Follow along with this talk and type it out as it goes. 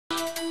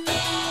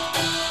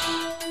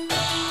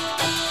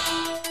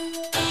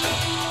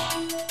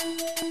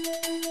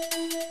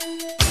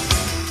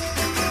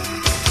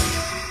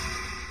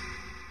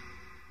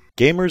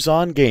Gamers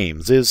on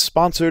Games is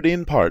sponsored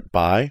in part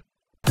by...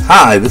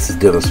 Hi, this is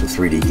Dennis with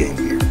 3D Game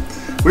Gear.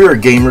 We are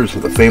gamers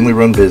with a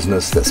family-run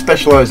business that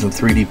specializes in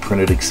 3D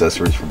printed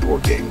accessories for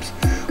board games.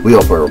 We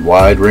offer a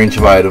wide range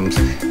of items,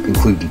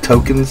 including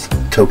tokens,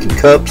 token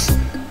cups,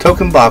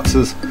 token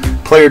boxes,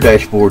 player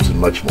dashboards, and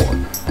much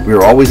more. We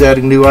are always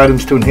adding new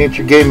items to enhance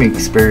your gaming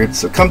experience,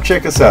 so come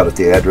check us out at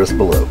the address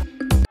below.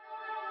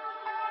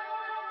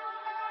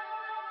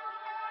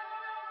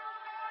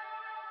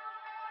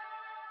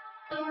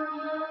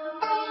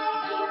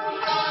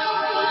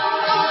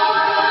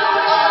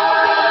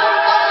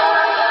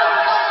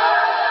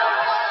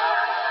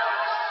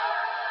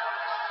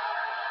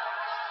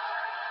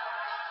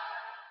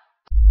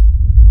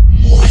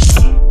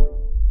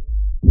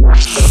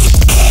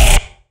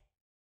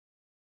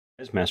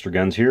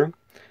 Mastergunz here.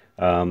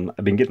 I've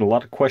been getting a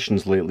lot of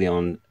questions lately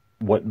on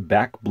what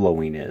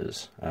backblowing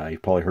is.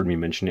 You've probably heard me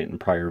mention it in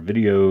prior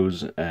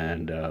videos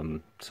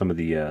and some of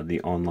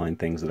the online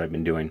things that I've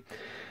been doing.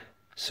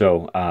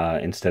 So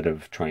instead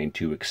of trying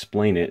to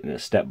explain it in a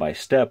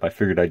step-by-step, I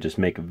figured I'd just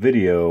make a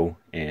video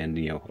and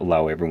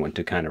allow everyone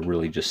to kind of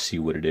really just see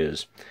what it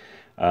is.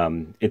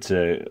 It's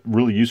a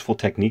really useful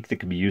technique that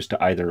can be used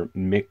to either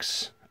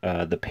mix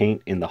the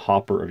paint in the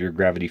hopper of your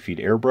gravity feed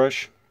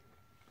airbrush.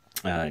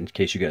 In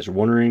case you guys are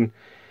wondering,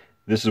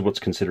 this is what's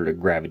considered a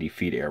gravity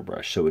feed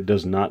airbrush. So it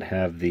does not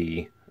have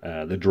the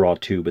draw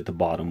tube at the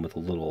bottom with a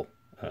little,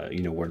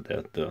 where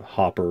the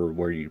hopper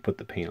where you put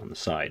the paint on the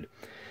side.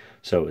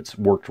 So it's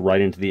worked right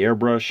into the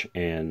airbrush,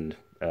 and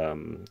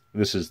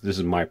this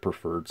is my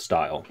preferred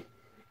style.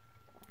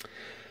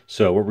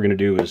 So what we're going to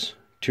do is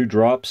 2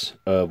 drops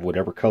of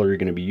whatever color you're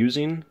going to be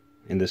using.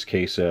 In this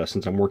case,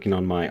 since I'm working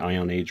on my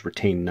Ion Age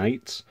Retained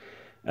Knights,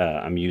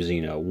 I'm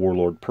using a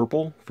Warlord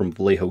Purple from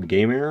Vallejo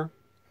Game Air.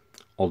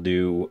 I'll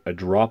do a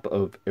drop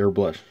of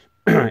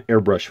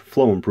Airbrush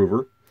Flow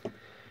Improver,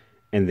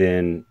 and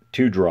then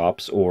 2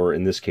 drops, or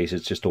in this case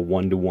it's just a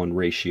 1-to-1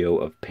 ratio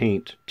of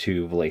paint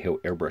to Vallejo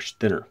Airbrush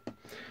Thinner.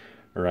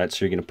 Alright,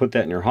 so you're going to put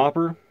that in your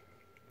hopper.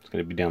 It's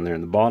going to be down there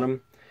in the bottom,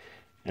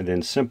 and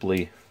then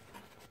simply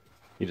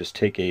you just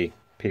take a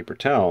paper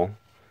towel.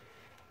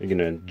 You're going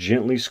to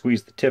gently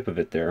squeeze the tip of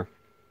it there,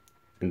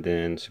 and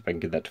then see if I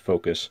can get that to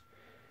focus.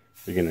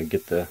 You're going to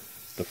get the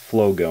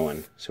flow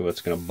going, so it's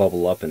going to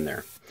bubble up in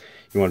there.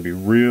 You want to be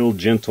real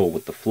gentle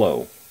with the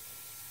flow,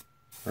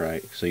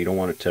 right? So you don't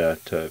want it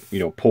to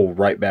pull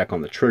right back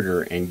on the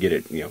trigger and get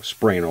it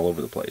spraying all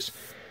over the place.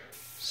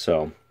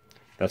 So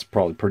that's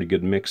probably a pretty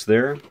good mix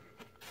there.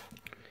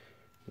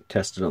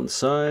 Test it on the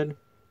side.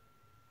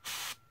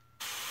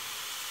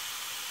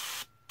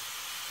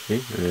 Okay,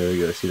 there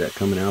you go. See that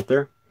coming out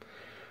there?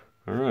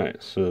 All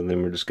right, so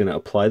then we're just going to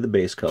apply the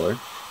base color.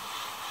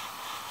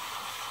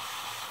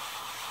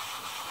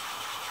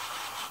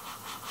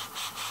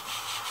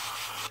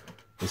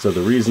 And so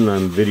the reason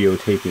I'm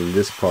videotaping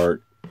this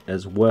part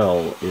as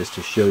well is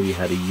to show you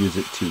how to use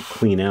it to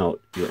clean out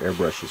your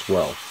airbrush as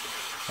well.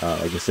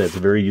 Like I said, it's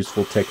a very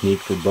useful technique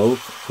for both,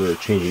 for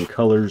changing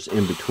colors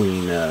in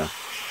between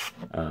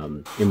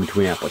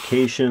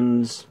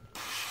applications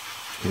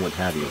and what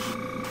have you.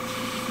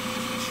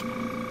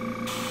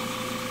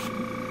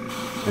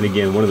 And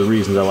again, one of the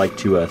reasons I like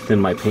to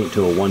thin my paint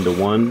to a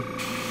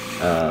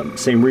 1-to-1,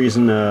 same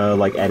reason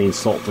like adding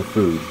salt to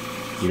food.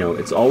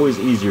 It's always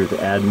easier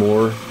to add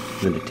more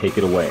than to take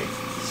it away.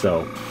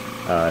 So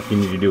if you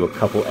need to do a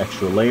couple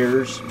extra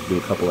layers, do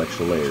a couple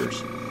extra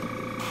layers.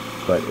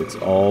 But it's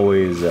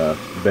always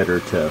better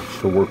to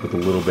work with a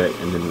little bit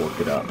and then work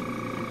it up.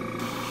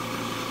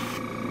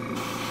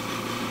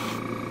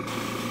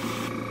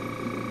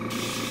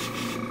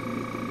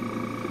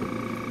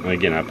 And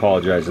again, I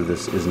apologize if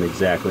this isn't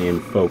exactly in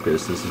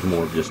focus. This is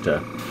more of just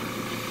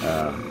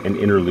an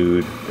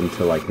interlude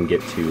until I can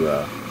get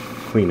to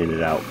cleaning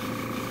it out.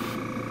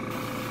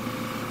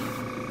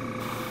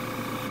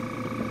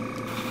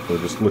 We're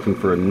just looking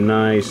for a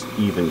nice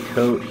even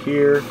coat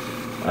here.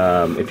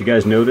 If you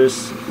guys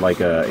notice,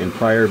 like in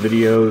prior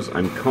videos,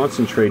 I'm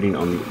concentrating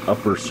on the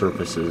upper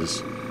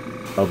surfaces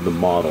of the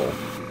model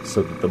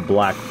so that the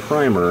black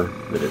primer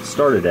that it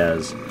started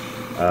as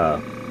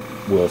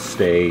will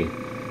stay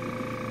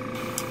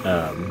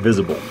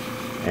visible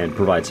and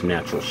provide some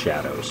natural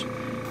shadows.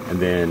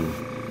 And then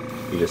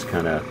you just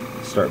kind of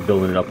start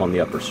building it up on the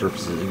upper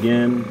surfaces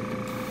again,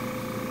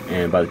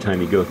 and by the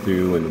time you go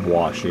through and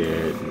wash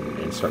it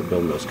and start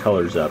building those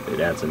colors up,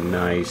 it adds a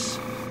nice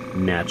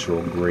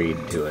natural grade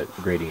to it,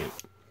 gradient.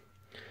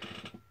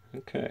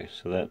 Okay,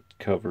 so that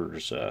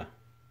covers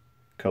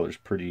colors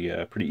pretty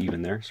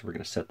even there. So we're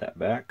going to set that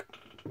back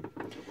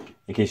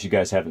in case you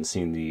guys haven't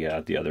seen the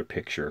other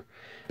picture.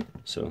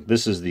 So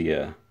this is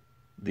the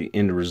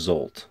end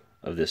result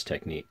of this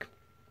technique.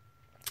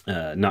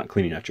 Not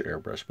cleaning out your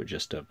airbrush, but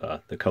just of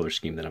the color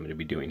scheme that I'm going to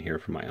be doing here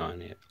for my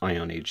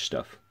Ion Age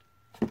stuff.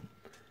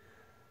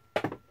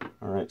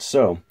 Alright,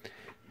 so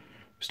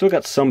still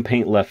got some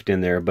paint left in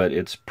there, but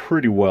it's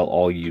pretty well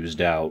all used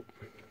out.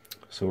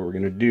 So what we're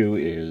going to do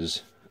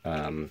is,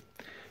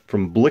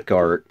 from Blick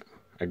Art,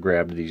 I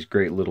grabbed these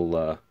great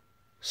little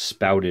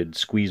spouted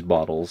squeeze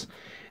bottles,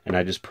 and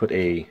I just put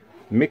a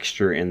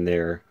mixture in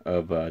there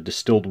of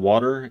distilled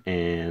water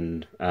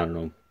and, I don't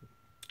know,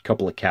 a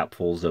couple of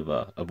capfuls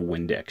of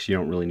Windex. You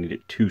don't really need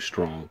it too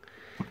strong.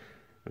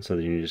 And so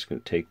then you're just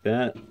going to take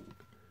that,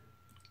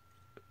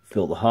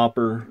 fill the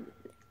hopper,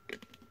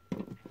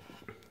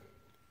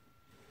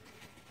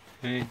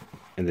 okay,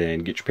 and then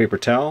get your paper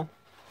towel,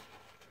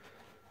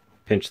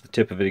 pinch the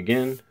tip of it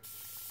again,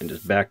 and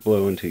just back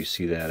blow until you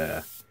see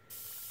that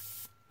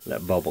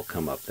that bubble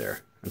come up there.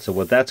 And so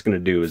what that's going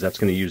to do is that's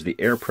going to use the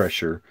air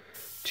pressure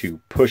to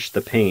push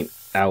the paint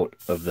out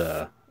of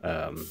the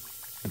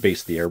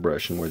base of the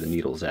airbrush and where the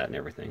needle's at and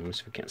everything. Let me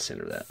see if I can't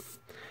center that.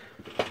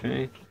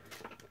 Okay,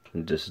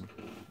 and just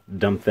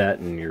dump that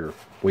in your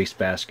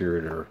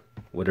wastebasket or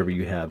whatever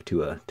you have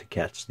to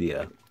catch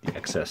the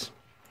excess.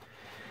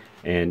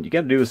 And you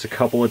got to do this a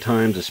couple of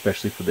times,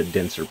 especially for the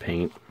denser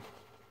paint.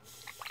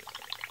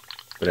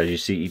 But as you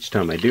see, each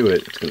time I do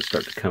it, it's going to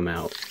start to come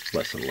out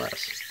less and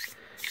less.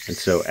 And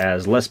so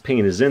as less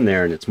paint is in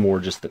there and it's more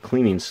just the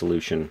cleaning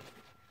solution,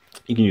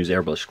 you can use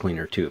airbrush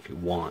cleaner too if you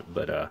want,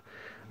 but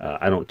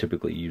I don't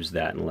typically use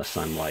that unless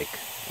I'm like,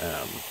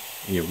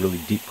 really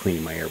deep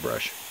cleaning my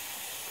airbrush.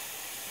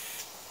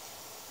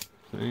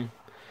 Okay.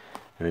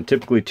 And then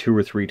typically 2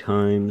 or 3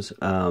 times.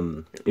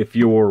 If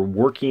you're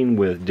working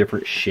with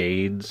different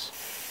shades,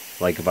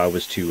 like if I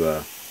was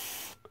to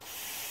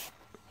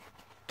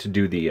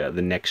do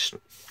the next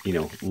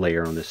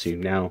layer on this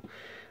scene now,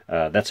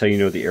 that's how you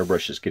know the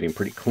airbrush is getting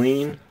pretty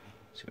clean.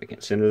 See if I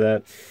can center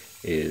that.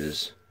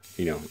 Is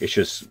it's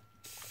just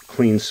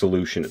clean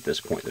solution at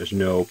this point. There's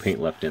no paint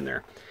left in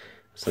there.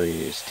 So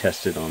you just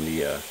test it on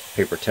the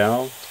paper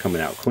towel. It's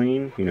coming out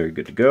clean. You know you're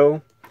good to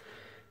go.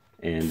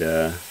 And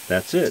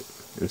that's it.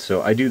 And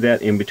so I do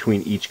that in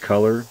between each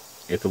color.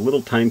 It's a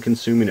little time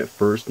consuming at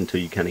first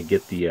until you kind of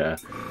get the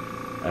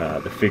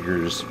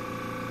figures,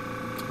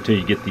 until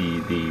you get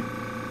the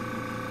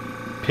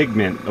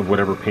pigment of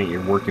whatever paint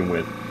you're working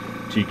with,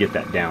 till you get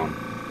that down.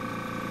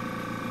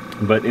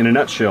 But in a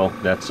nutshell,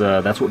 that's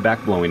what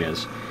backblowing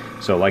is.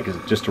 So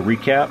just to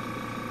recap,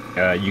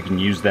 you can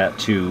use that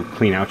to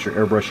clean out your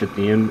airbrush at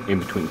the end in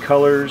between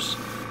colors,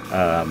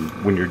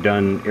 when you're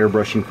done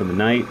airbrushing for the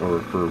night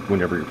or for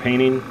whenever you're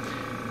painting,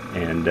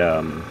 and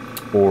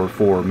or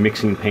for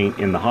mixing paint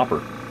in the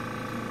hopper.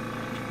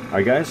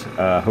 Alright guys,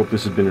 hope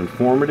this has been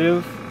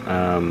informative.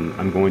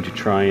 I'm going to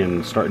try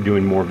and start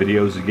doing more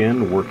videos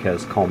again. Work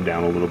has calmed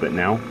down a little bit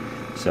now,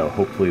 so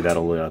hopefully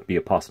that'll be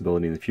a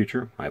possibility in the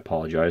future. I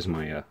apologize,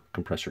 my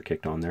compressor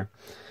kicked on there.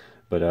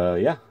 But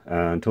yeah,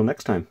 until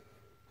next time,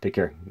 take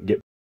care. Get